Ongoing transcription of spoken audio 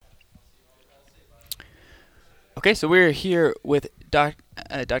Okay, so we're here with Dr.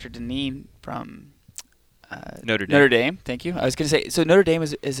 Deneen from Notre Dame. Notre Dame. Thank you. I was going to say, so Notre Dame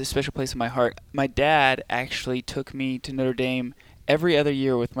is a special place in my heart. My dad actually took me to Notre Dame every other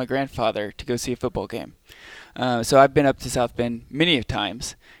year with my grandfather to go see a football game. So I've been up to South Bend many of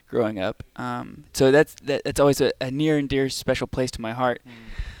times growing up. So that's always a near and dear special place to my heart.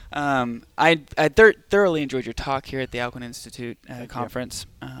 I thoroughly enjoyed your talk here at the Alcuin Institute conference.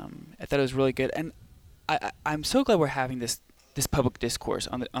 I thought it was really good, and I'm so glad we're having this public discourse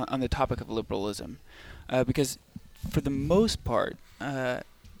on the topic of liberalism, because for the most part, I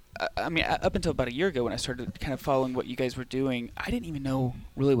mean, up until about a year ago when I started kind of following what you guys were doing, I didn't even know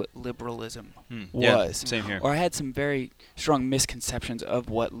really what liberalism was. Yeah, same here. Or I had some very strong misconceptions of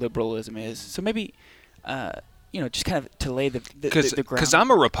what liberalism is. So maybe, just kind of to lay the ground. Because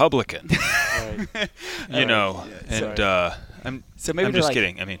I'm a Republican, I'm just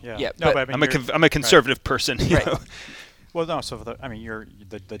kidding. I mean, I'm a conservative person. You know? Well, no. So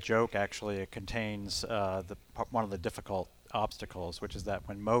the joke actually it contains one of the difficult obstacles, which is that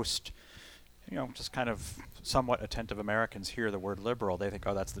when most, just kind of somewhat attentive Americans hear the word liberal, they think,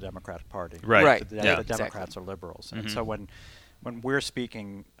 oh, that's the Democratic Party. Right. The Democrats are liberals, and so when we're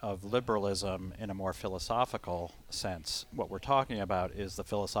speaking of liberalism in a more philosophical sense, what we're talking about is the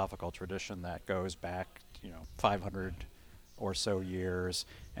philosophical tradition that goes back, 500 or so years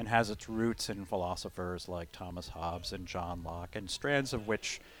and has its roots in philosophers like Thomas Hobbes and John Locke, and strands of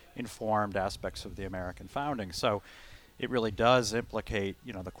which informed aspects of the American founding. So it really does implicate,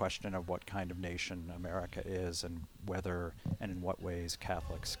 the question of what kind of nation America is and whether and in what ways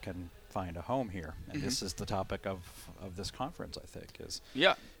Catholics can find a home here. And this is the topic of this conference, I think,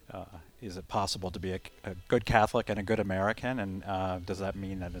 is it possible to be a good Catholic and a good American? And does that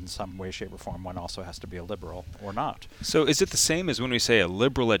mean that in some way, shape, or form one also has to be a liberal or not? So is it the same as when we say a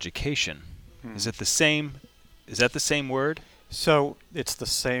liberal education? Is it the same? Is that the same word? So it's the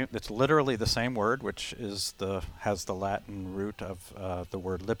same. It's literally the same word, which has the Latin root of the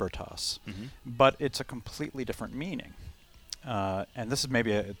word libertas, but it's a completely different meaning. And this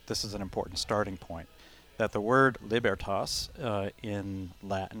is an important starting point. That the word libertas in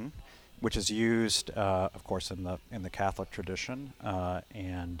Latin, which is used, of course, in the Catholic tradition,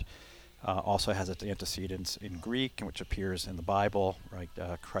 and also has its antecedents in Greek, which appears in the Bible. Right,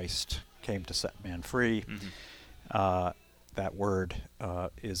 Christ came to set man free. That word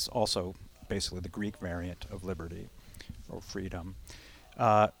is also basically the Greek variant of liberty or freedom.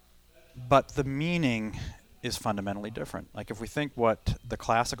 But the meaning is fundamentally different. Like if we think what the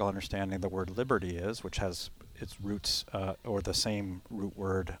classical understanding of the word liberty is, which has its roots or the same root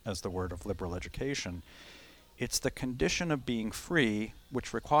word as the word of liberal education, it's the condition of being free,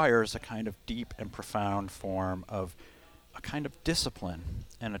 which requires a kind of deep and profound form of a kind of discipline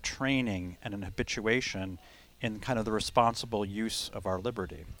and a training and an habituation in kind of the responsible use of our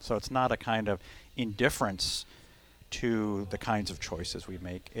liberty. So it's not a kind of indifference to the kinds of choices we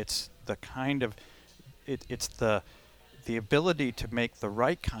make. It's the kind of it's the ability to make the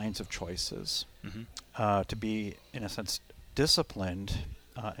right kinds of choices, to be, in a sense, disciplined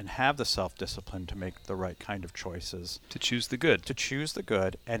and have the self-discipline to make the right kind of choices. To choose the good. To choose the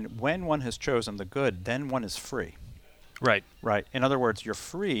good. And when one has chosen the good, then one is free. Right. Right. In other words, you're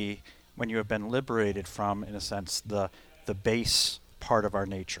free when you have been liberated from, in a sense, the base part of our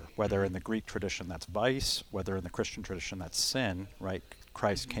nature, whether in the Greek tradition that's vice, whether in the Christian tradition that's sin, right?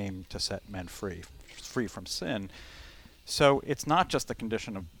 Christ came to set men free from sin. So it's not just the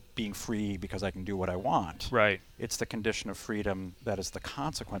condition of being free because I can do what I want. Right. It's the condition of freedom that is the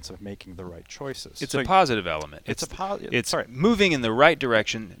consequence of making the right choices. It's a positive element. It's moving in the right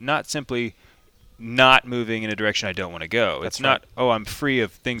direction, not simply not moving in a direction I don't want to go. That's it's not, I'm free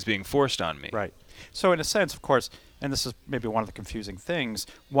of things being forced on me. Right. So in a sense, of course, and this is maybe one of the confusing things,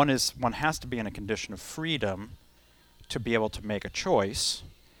 one has to be in a condition of freedom to be able to make a choice,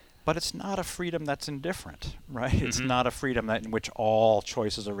 but it's not a freedom that's indifferent, right? It's not a freedom in which all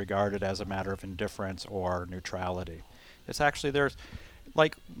choices are regarded as a matter of indifference or neutrality. It's actually, there's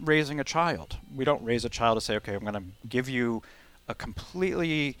like raising a child. We don't raise a child to say, okay, I'm going to give you a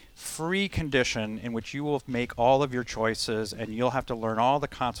completely free condition in which you will make all of your choices and you'll have to learn all the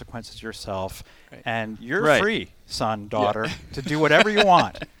consequences yourself, and you're free, son, daughter, to do whatever you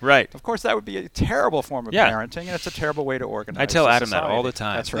want. Right. Of course, that would be a terrible form of parenting, and it's a terrible way to organize I tell Adam society. that all the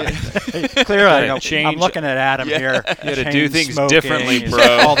time. That's right. Clearly, I'm looking at Adam here. You got to do things smoking, differently,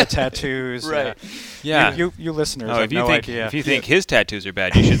 bro. All the tattoos. Right. Yeah. You listeners have no idea. If you think his tattoos are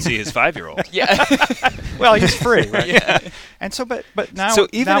bad, you should see his 5-year-old. Yeah. Well, he's free, right? Yeah. And so, but now, so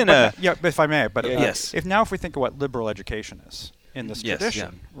even if I may, yes. if we think of what liberal education is, in this Yes,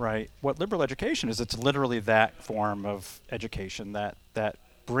 tradition, right? What liberal education is, it's literally that form of education that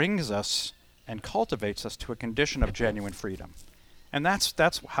brings us and cultivates us to a condition of genuine freedom. And that's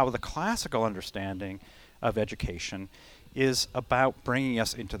how the classical understanding of education is about bringing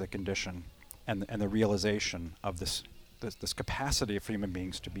us into the condition and the realization of this capacity of human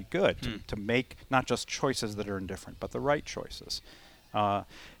beings to be good, to make not just choices that are indifferent, but the right choices. Now,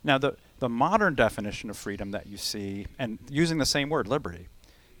 the modern definition of freedom that you see, and using the same word, liberty,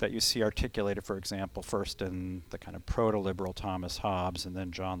 that you see articulated, for example, first in the kind of proto-liberal Thomas Hobbes and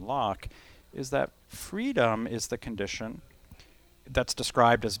then John Locke, is that freedom is the condition that's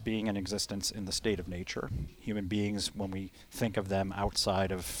described as being in existence in the state of nature. Human beings, when we think of them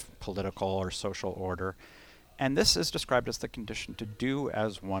outside of political or social order, and this is described as the condition to do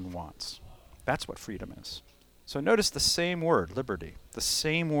as one wants. That's what freedom is. So notice the same word, liberty, the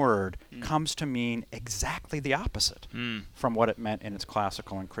same word comes to mean exactly the opposite from what it meant in its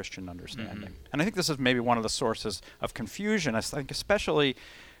classical and Christian understanding. And I think this is maybe one of the sources of confusion, I think especially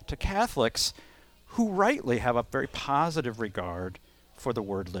to Catholics who rightly have a very positive regard for the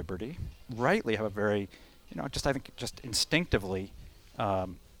word liberty, rightly have a very, I think just instinctively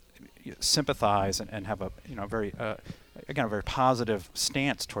sympathize and have a, very, again, a very positive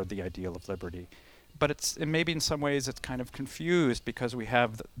stance toward the ideal of liberty. But maybe in some ways it's kind of confused because we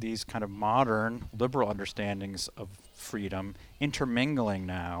have these kind of modern liberal understandings of freedom intermingling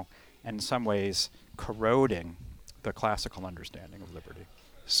now and in some ways corroding the classical understanding of liberty.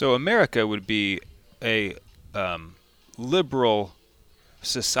 So America would be a liberal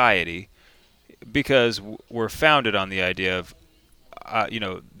society because we're founded on the idea of,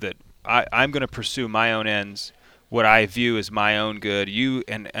 that I'm going to pursue my own ends, what I view as my own good. You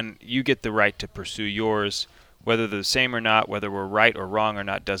and you get the right to pursue yours, whether they're the same or not, whether we're right or wrong or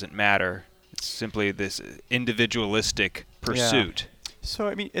not doesn't matter. It's simply this individualistic pursuit. Yeah. So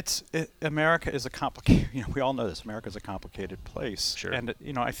I mean, America is a complicated. We all know this. America is a complicated place. Sure. And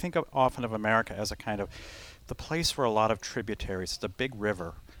I think often of America as a kind of the place where a lot of tributaries. It's a big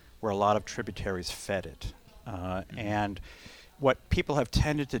river where a lot of tributaries fed it, and what people have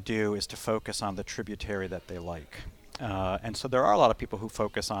tended to do is to focus on the tributary that they like. And so there are a lot of people who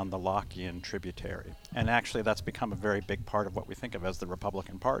focus on the Lockean tributary. And actually that's become a very big part of what we think of as the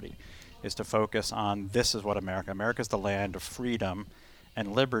Republican Party, is to focus on this is what America is the land of freedom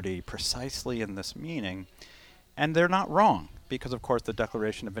and liberty precisely in this meaning. And they're not wrong, because of course the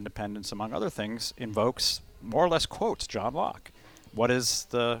Declaration of Independence, among other things, invokes, more or less quotes John Locke. What is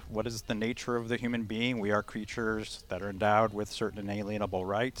the nature of the human being? We are creatures that are endowed with certain inalienable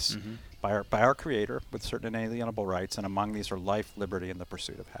rights by our Creator, with certain inalienable rights, and among these are life, liberty, and the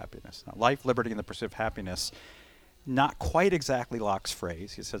pursuit of happiness. Now, life, liberty, and the pursuit of happiness, not quite exactly Locke's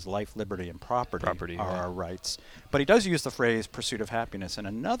phrase. He says life, liberty, and property are our rights. But he does use the phrase pursuit of happiness in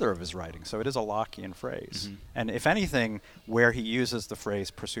another of his writings, so it is a Lockean phrase. And if anything, where he uses the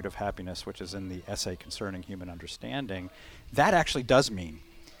phrase pursuit of happiness, which is in the essay concerning human understanding, that actually does mean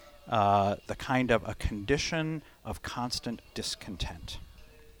the kind of a condition of constant discontent.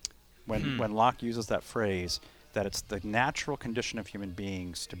 When Locke uses that phrase, that it's the natural condition of human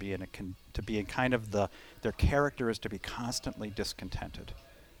beings to be in kind of their character is to be constantly discontented,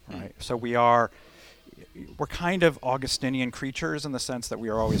 right? So we're kind of Augustinian creatures in the sense that we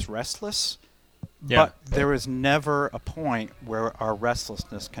are always restless, but there is never a point where our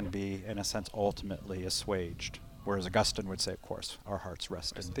restlessness can be, in a sense, ultimately assuaged. Whereas Augustine would say, of course, our hearts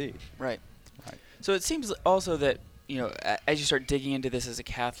rest in thee. Right. So it seems also that, as you start digging into this as a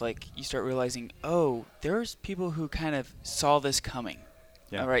Catholic, you start realizing, there's people who kind of saw this coming.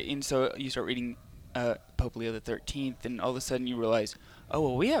 Yeah. Right. And so you start reading Pope Leo XIII, and all of a sudden you realize,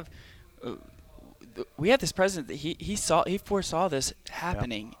 we have this president that he foresaw this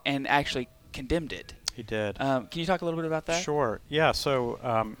happening and actually condemned it. He did. Can you talk a little bit about that? Sure. Yeah.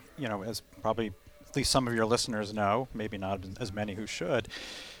 So as probably at least some of your listeners know, maybe not as many who should,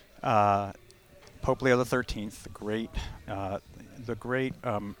 Pope Leo XIII,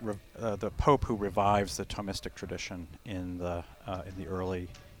 the Pope who revives the Thomistic tradition in the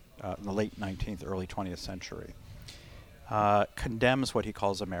late 19th, early 20th century, condemns what he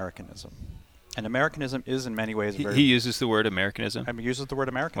calls Americanism. And Americanism is in many ways he uses the word Americanism? He uses the word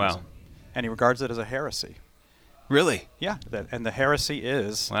Americanism. Wow. And he regards it as a heresy. Really? Yeah. And the heresy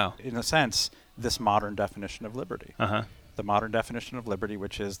is, in a sense, this modern definition of liberty. The modern definition of liberty,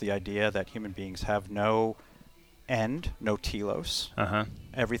 which is the idea that human beings have no end, no telos.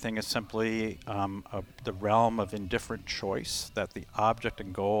 Everything is simply the realm of indifferent choice, that the object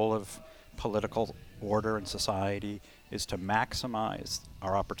and goal of political order and society is to maximize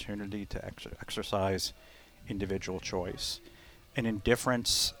our opportunity to exercise individual choice. an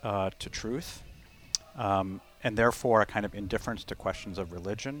indifference to truth, and therefore a kind of indifference to questions of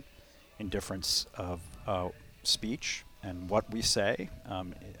religion, indifference of speech and what we say.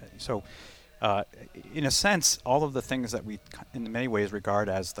 In a sense, all of the things that we in many ways regard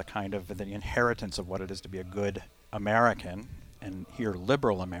as the kind of the inheritance of what it is to be a good American, and here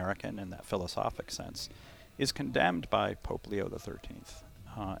liberal American in that philosophic sense, is condemned by Pope Leo XIII.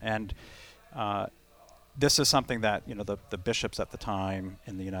 This is something that the bishops at the time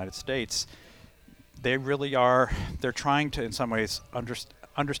in the United States, they really are, they're trying to in some ways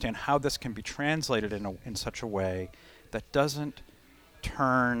understand how this can be translated in such a way that doesn't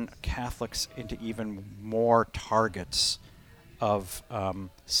turn Catholics into even more targets of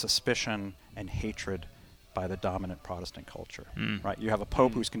suspicion and hatred by the dominant Protestant culture. Right? You have a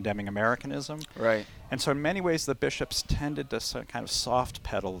pope who's condemning Americanism. Right. And so in many ways the bishops tended to kind of soft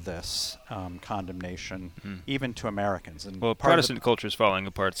pedal this condemnation even to Americans. And well, Protestant culture is falling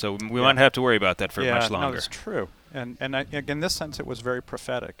apart, so we won't have to worry about that for much longer. No, that's true. And in this sense it was very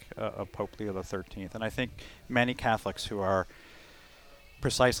prophetic of Pope Leo XIII. And I think many Catholics who are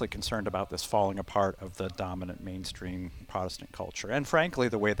precisely concerned about this falling apart of the dominant mainstream Protestant culture, and frankly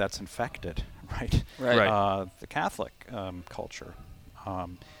the way that's infected, the Catholic culture,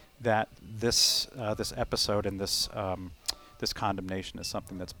 that this episode and this condemnation is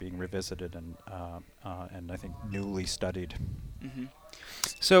something that's being revisited and I think newly studied. Mm-hmm.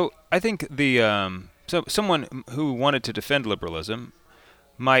 So I think so someone who wanted to defend liberalism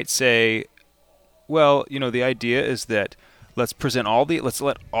might say, well, the idea is that let's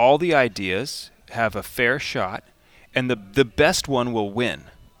let all the ideas have a fair shot, and the best one will win,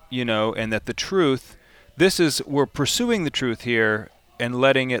 and that the truth, we're pursuing the truth here and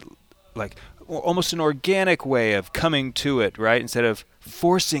letting it, like, almost an organic way of coming to it, right? Instead of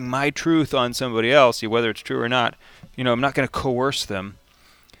forcing my truth on somebody else, whether it's true or not, I'm not going to coerce them.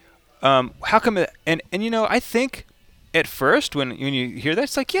 How come it, and I think at first when you hear that,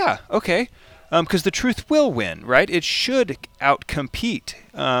 it's like, yeah, okay. Because the truth will win, right? It should outcompete.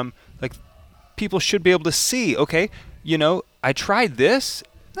 Like, people should be able to see, okay, I tried this,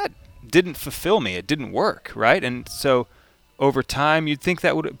 that didn't fulfill me, it didn't work, right? And so over time you'd think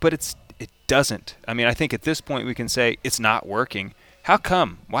that would, but it doesn't. I mean, I think at this point we can say it's not working. How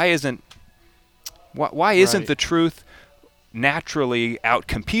come? Why isn't the truth naturally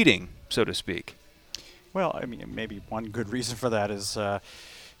outcompeting, so to speak? Well, I mean, maybe one good reason for that is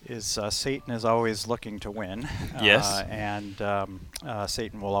Satan is always looking to win. Yes. And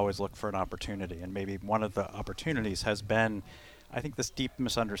Satan will always look for an opportunity. And maybe one of the opportunities has been, I think, this deep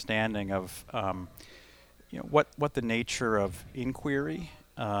misunderstanding of what the nature of inquiry,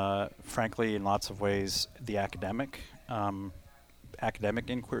 frankly, in lots of ways, the academic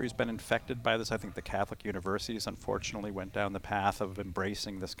inquiry has been infected by this. I think the Catholic universities, unfortunately, went down the path of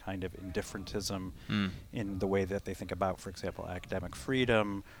embracing this kind of indifferentism in the way that they think about, for example, academic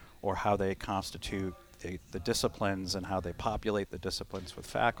freedom, or how they constitute the disciplines and how they populate the disciplines with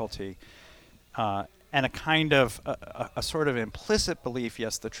faculty. And a kind of a sort of implicit belief,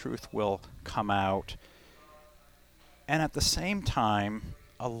 yes, the truth will come out. And at the same time,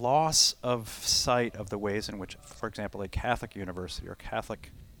 a loss of sight of the ways in which, for example, a Catholic university or Catholic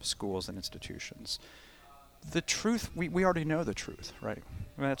schools and institutions, the truth, we already know the truth, right?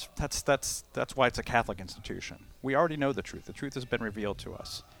 I mean, that's why it's a Catholic institution. We already know the truth. The truth has been revealed to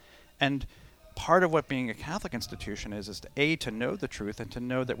us. And part of what being a Catholic institution is to know the truth, and to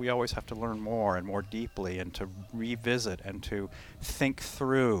know that we always have to learn more and more deeply, and to revisit and to think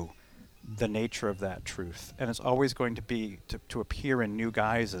through the nature of that truth. And it's always going to be to appear in new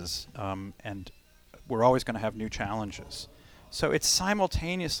guises, and we're always going to have new challenges. So it's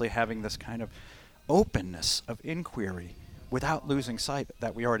simultaneously having this kind of openness of inquiry without losing sight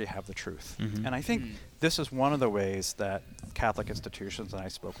that we already have the truth. Mm-hmm. And I think this is one of the ways that Catholic institutions, and I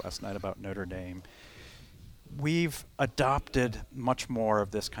spoke last night about Notre Dame, we've adopted much more of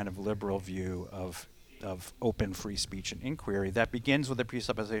this kind of liberal view of open free speech and inquiry that begins with the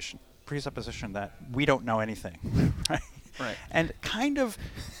presupposition that we don't know anything, right? Right. And kind of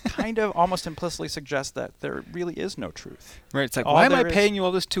almost implicitly suggests that there really is no truth. Right. It's like, why am I paying you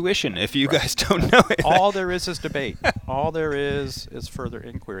all this tuition if you guys don't know it? All there is debate. All there is further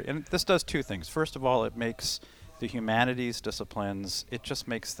inquiry. And this does two things. First of all, it makes the humanities disciplines, it just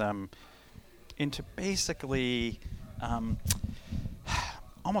makes them into basically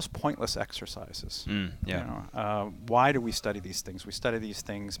almost pointless exercises. Why do we study these things? We study these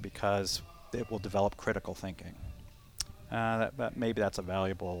things because it will develop critical thinking. That maybe that's a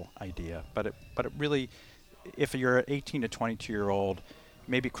valuable idea, but it really, if you're an 18 to 22-year-old,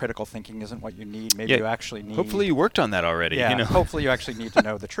 maybe critical thinking isn't what you need. Maybe Yeah. you actually need. Hopefully you worked on that already. Yeah. You know? Hopefully you actually need to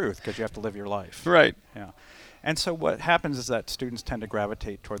know the truth because you have to live your life. Right. Yeah. And so what happens is that students tend to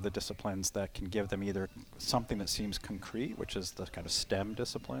gravitate toward the disciplines that can give them either something that seems concrete, which is the kind of STEM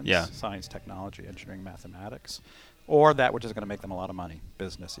disciplines, Yeah. science, technology, engineering, mathematics, or that which is going to make them a lot of money,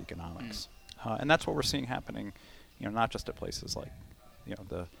 business, economics. And that's what we're seeing happening, not just at places like,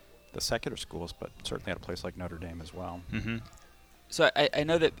 the secular schools, but certainly at a place like Notre Dame as well. Mm-hmm. So I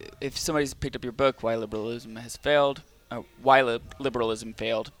know that if somebody's picked up your book, Why Liberalism Has Failed, Why Liberalism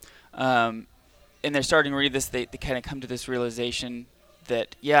Failed, and they're starting to read this, they kind of come to this realization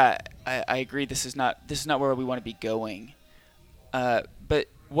that, I agree, this is not where we want to be going. But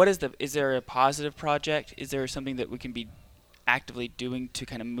what is there a positive project? Is there something that we can be actively doing to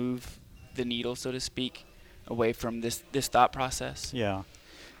kind of move the needle, so to speak, away from this thought process? Yeah.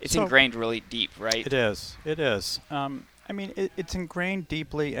 It's So ingrained really deep, right? It is. It's ingrained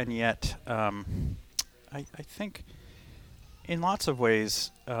deeply, and yet I think in lots of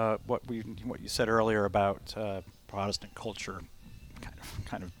ways what you said earlier about Protestant culture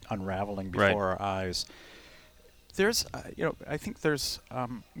kind of unraveling before Right. our eyes. There's I think there's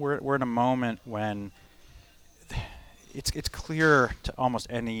we're in a moment when it's clear to almost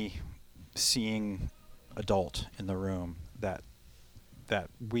any seeing adult in the room that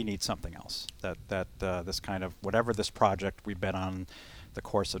we need something else. That this kind of whatever this project we've been on the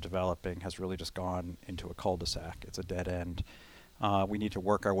course of developing has really just gone into a cul-de-sac. It's a dead end. We need to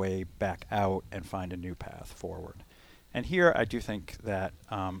work our way back out and find a new path forward. And here I do think that,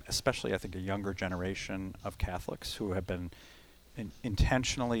 especially I think a younger generation of Catholics who have been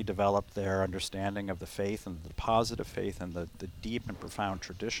intentionally developed their understanding of the faith and the positive faith and the deep and profound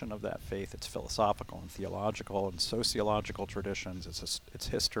tradition of that faith, its philosophical and theological and sociological traditions, its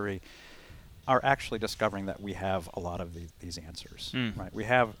history, are actually discovering that we have a lot of these answers. Right? We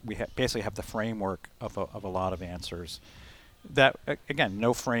basically have the framework of a lot of answers. That again,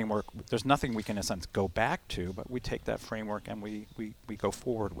 no framework. There's nothing we can, in a sense, go back to, but we take that framework and we go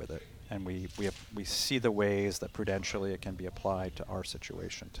forward with it, and we see the ways that prudentially it can be applied to our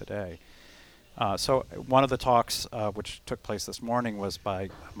situation today. So one of the talks which took place this morning was by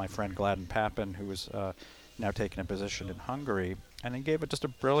my friend Gladden Papin, who is now taking a position in Hungary, and he gave just a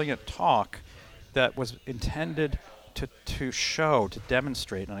brilliant talk that was intended to show, to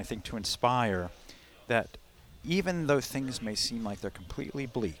demonstrate, and I think to inspire that even though things may seem like they're completely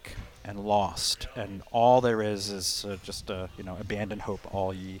bleak and lost, and all there is just abandon hope,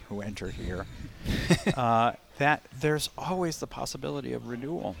 all ye who enter here, that there's always the possibility of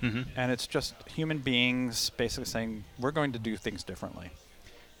renewal. Mm-hmm. And it's just human beings basically saying, we're going to do things differently.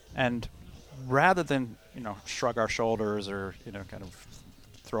 And rather than, shrug our shoulders or, kind of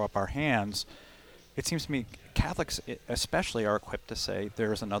throw up our hands, it seems to me Catholics especially are equipped to say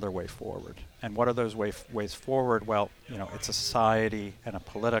there's another way forward. And what are those ways forward? Well, it's a society and a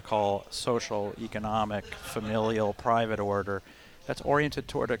political, social, economic, familial, private order that's oriented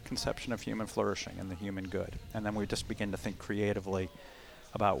toward a conception of human flourishing and the human good. And then we just begin to think creatively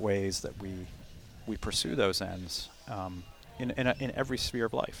about ways that we pursue those ends in every sphere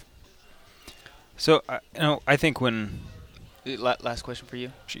of life. So, I think when... Last question for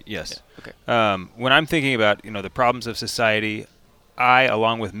you. Yes. Yeah. Okay. When I'm thinking about the problems of society, I,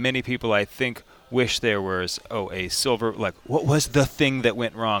 along with many people, I think wish there was a silver, like, what was the thing that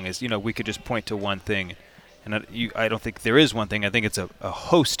went wrong? Is we could just point to one thing, and I don't think there is one thing. I think it's a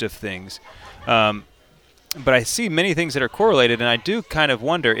host of things. But I see many things that are correlated, and I do kind of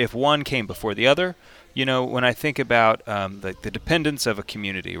wonder if one came before the other. When I think about the dependence of a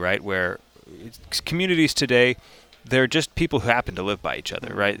community, right, where communities today, they're just people who happen to live by each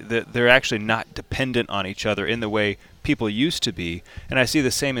other, right? They're actually not dependent on each other in the way people used to be. And I see the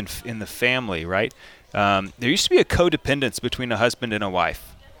same in the family, right? There used to be a codependence between a husband and a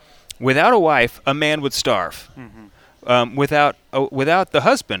wife. Without a wife, a man would starve. Mm-hmm. Without the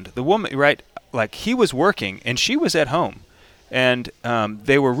husband, the woman, right? Like, he was working and she was at home. And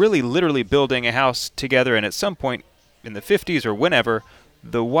they were really literally building a house together. And at some point in the 50s or whenever,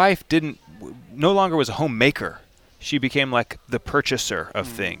 the wife no longer was a homemaker. She became like the purchaser of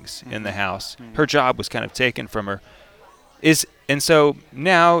things in the house. Her job was kind of taken from her. And so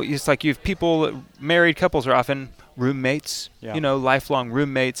now it's like married couples are often roommates, lifelong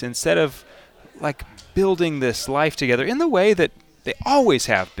roommates, instead of like building this life together in the way that they always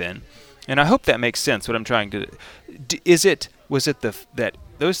have been. And I hope that makes sense, what I'm trying to was it that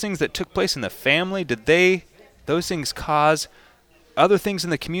those things that took place in the family, those things cause other things in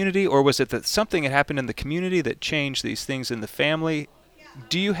the community, or was it that something had happened in the community that changed these things in the family?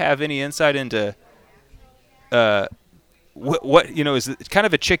 Do you have any insight into what is it kind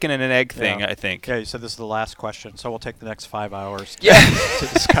of a chicken and an egg thing, I think. Yeah, you said this is the last question, so we'll take the next 5 hours Yeah. to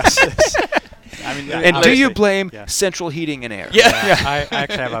discuss this. I mean, And do obviously- you blame Yeah. central heating and air? Yeah. I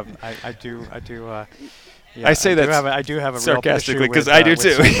actually have I do. Yeah, I say that I do have a sarcastically, because 'cause I do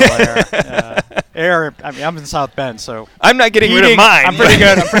too. Air. I mean, I'm in South Bend, so I'm not getting rid of heating, mine. I'm pretty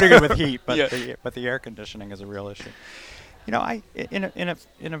good. I'm pretty good with heat, but Yeah. the air conditioning is a real issue.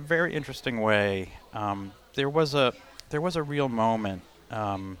 In a very interesting way, there was a real moment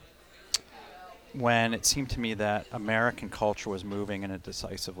when it seemed to me that American culture was moving in a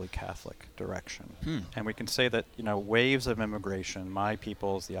decisively Catholic direction. And we can say that, waves of immigration, my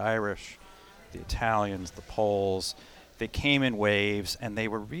peoples, the Irish, the Italians, the Poles, they came in waves, and they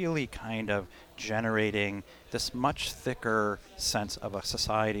were really kind of generating this much thicker sense of a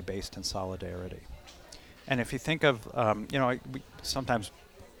society based in solidarity. And if you think of, sometimes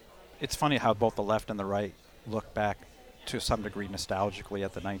it's funny how both the left and the right look back to some degree nostalgically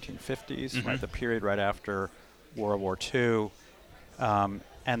at the 1950s, right, the period right after World War II.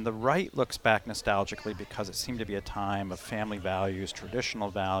 And the right looks back nostalgically because it seemed to be a time of family values, traditional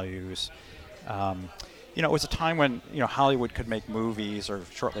values. It was a time when Hollywood could make movies, or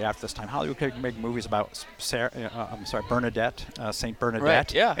shortly after this time, Hollywood could make movies about Bernadette, Saint Bernadette.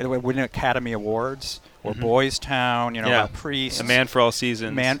 Right, yeah. It would win Academy Awards, or Boys Town, about priests. A Man for All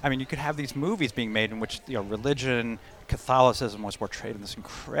Seasons. You could have these movies being made in which religion, Catholicism was portrayed in this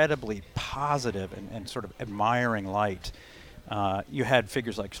incredibly positive and sort of admiring light. You had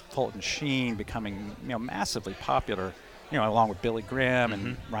figures like Fulton Sheen becoming massively popular, along with Billy Graham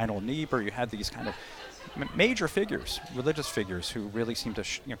and Reinhold Niebuhr. You had these kind of major figures, religious figures, who really seemed to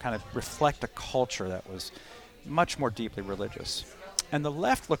kind of reflect a culture that was much more deeply religious. And the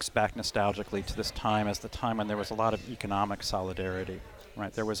left looks back nostalgically to this time as the time when there was a lot of economic solidarity.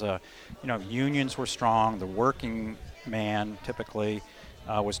 Right, there was unions were strong. The working man typically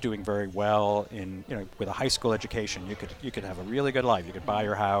was doing very well in with a high school education. You could have a really good life. You could buy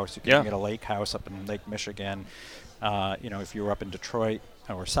your house. You could get a lake house up in Lake Michigan. If you were up in Detroit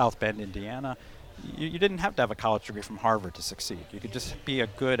or South Bend, Indiana, you didn't have to have a college degree from Harvard to succeed. You could just be a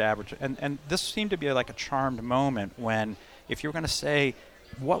good average. And this seemed to be like a charmed moment when, if you were going to say,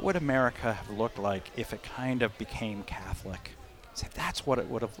 what would America have looked like if it kind of became Catholic? Say, that's what it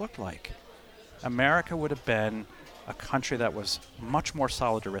would have looked like. America would have been a country that was much more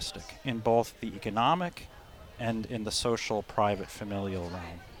solidaristic in both the economic and in the social, private, familial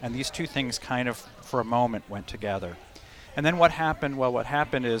realm. And these two things kind of, for a moment, went together. And then what happened? Well, what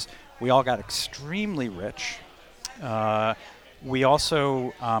happened is we all got extremely rich. We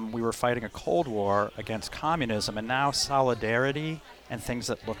also, we were fighting a Cold War against communism, and now solidarity and things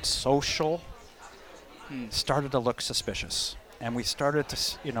that looked social started to look suspicious. And we started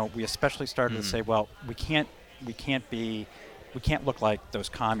to, we especially started to say, well, we can't look like those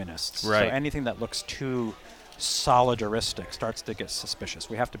communists. Right. So anything that looks too solidaristic starts to get suspicious.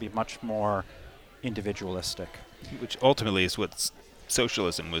 We have to be much more individualistic. Which ultimately is what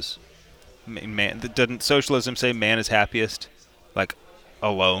socialism was. Doesn't socialism say man is happiest, like,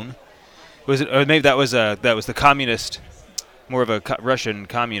 alone? Was it? Or maybe that was the communist, more of a Russian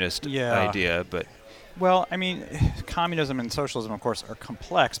communist idea, but. Well, I mean, communism and socialism, of course, are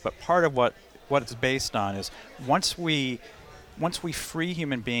complex, but part of what it's based on is once we free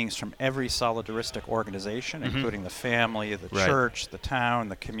human beings from every solidaristic organization, including the family, the church, the town,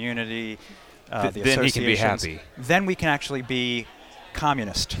 the community, the associations, then he can be happy. Then we can actually be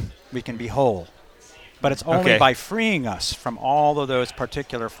communist. We can be whole. But it's only by freeing us from all of those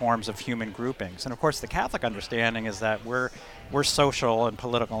particular forms of human groupings. And of course, the Catholic understanding is that we're social and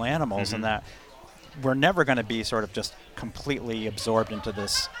political animals, and that we're never going to be sort of just completely absorbed into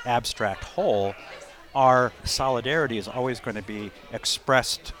this abstract whole. Our solidarity is always going to be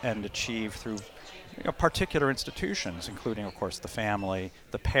expressed and achieved through particular institutions, including, of course, the family,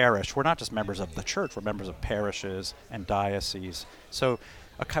 the parish. We're not just members of the church, we're members of parishes and dioceses. So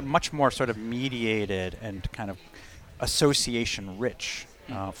a kind of much more sort of mediated and kind of association-rich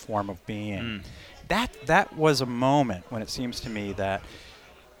form of being. That was a moment when it seems to me that,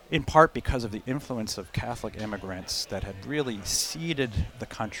 in part because of the influence of Catholic immigrants that had really seeded the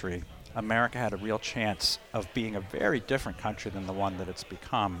country, America had a real chance of being a very different country than the one that it's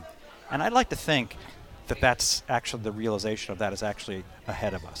become. And I'd like to think that that's actually, the realization of that is actually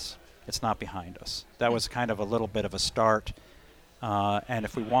ahead of us. It's not behind us. That was kind of a little bit of a start. And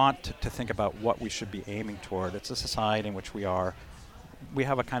if we want to think about what we should be aiming toward, it's a society in which we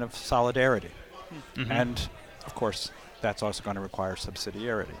have a kind of solidarity. And, of course, that's also going to require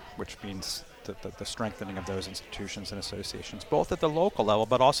subsidiarity, which means the strengthening of those institutions and associations, both at the local level,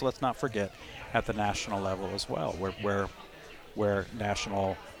 but also, let's not forget, at the national level as well, where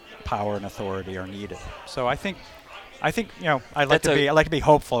national power and authority are needed. So I think I'd like to be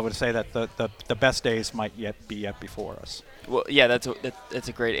hopeful. I would say that the best days might be yet before us. Well, yeah, that's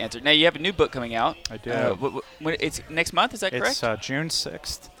a great answer. Now you have a new book coming out. I do. It's next month. Is that correct? It's June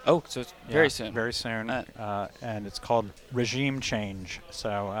 6th. Oh, so it's very soon. Very soon. And it's called Regime Change.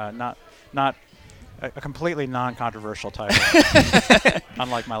 So not a completely non-controversial title,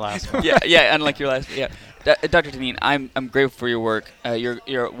 unlike my last one. Yeah, unlike your last. Yeah, Dr. Deneen, I'm grateful for your work.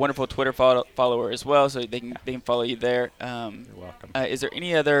 You're a wonderful Twitter follower as well, so they can follow you there. You're welcome. Is there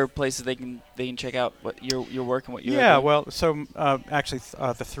any other places they can check out what your work and what you? Yeah, well, so actually,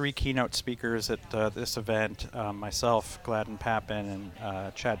 the three keynote speakers at this event, myself, Gladden Papin,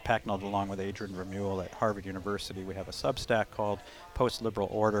 and Chad Pecknold, along with Adrian Remuel at Harvard University, we have a Substack called Post-Liberal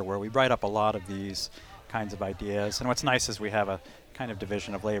Order, where we write up a lot of these kinds of ideas. And what's nice is we have a kind of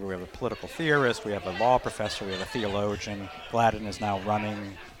division of labor. We have a political theorist, we have a law professor, we have a theologian. Gladden is now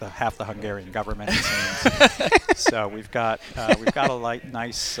running half the Hungarian government, it seems. So we've got a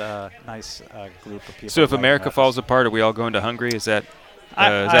nice group of people. So if America falls apart, are we all going to Hungary? Is that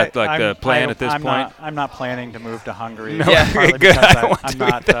the plan at this point? I'm not planning to move to Hungary. No, yeah, good.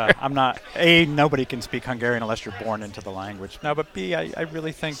 I'm not. A, nobody can speak Hungarian unless you're born into the language. No, but B, I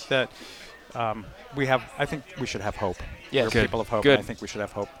really think that I think we should have hope. Yeah, we're people of hope. Good. And I think we should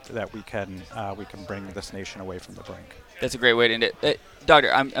have hope that we can bring this nation away from the brink. That's a great way to end it.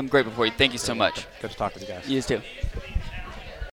 Doctor, I'm grateful for you. Thank you so much. Good to talk with you guys. You too.